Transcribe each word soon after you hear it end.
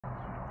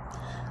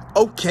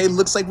Okay,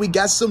 looks like we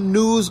got some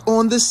news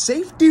on the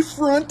safety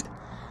front.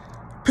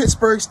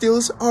 Pittsburgh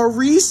Steelers are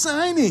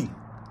re-signing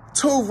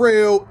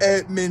Terrell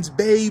Edmunds,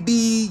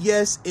 baby.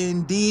 Yes,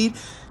 indeed.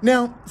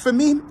 Now, for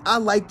me, I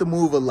like the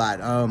move a lot.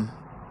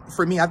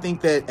 For me, I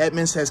think that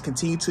Edmunds has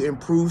continued to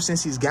improve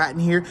since he's gotten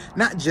here,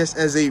 not just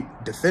as a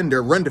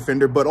defender, run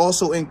defender, but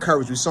also in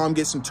coverage. We saw him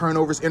get some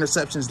turnovers,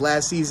 interceptions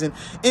last season,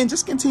 and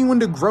just continuing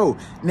to grow.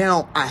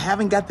 Now, I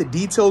haven't got the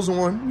details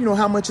on,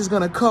 how much it's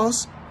going to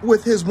cost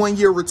with his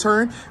 1-year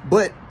return,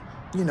 but,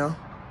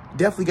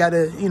 definitely got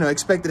to,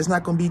 expect that it's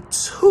not going to be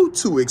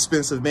too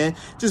expensive, man,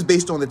 just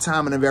based on the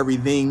timing of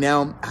everything.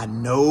 Now, I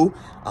know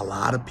a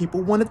lot of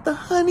people wanted the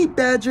Honey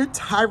Badger,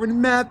 Tyrann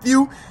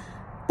Mathieu,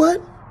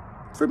 but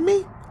for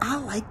me, I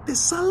like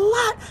this a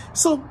lot.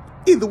 So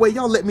either way,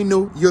 y'all let me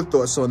know your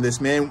thoughts on this,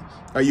 man.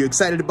 Are you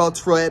excited about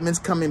Terrell Edmunds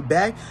coming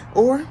back?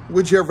 Or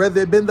would you have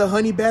rather have been the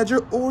Honey Badger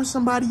or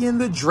somebody in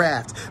the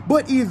draft?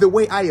 But either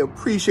way, I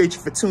appreciate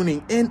you for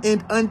tuning in.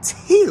 And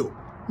until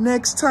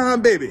next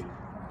time, baby,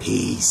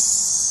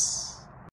 peace.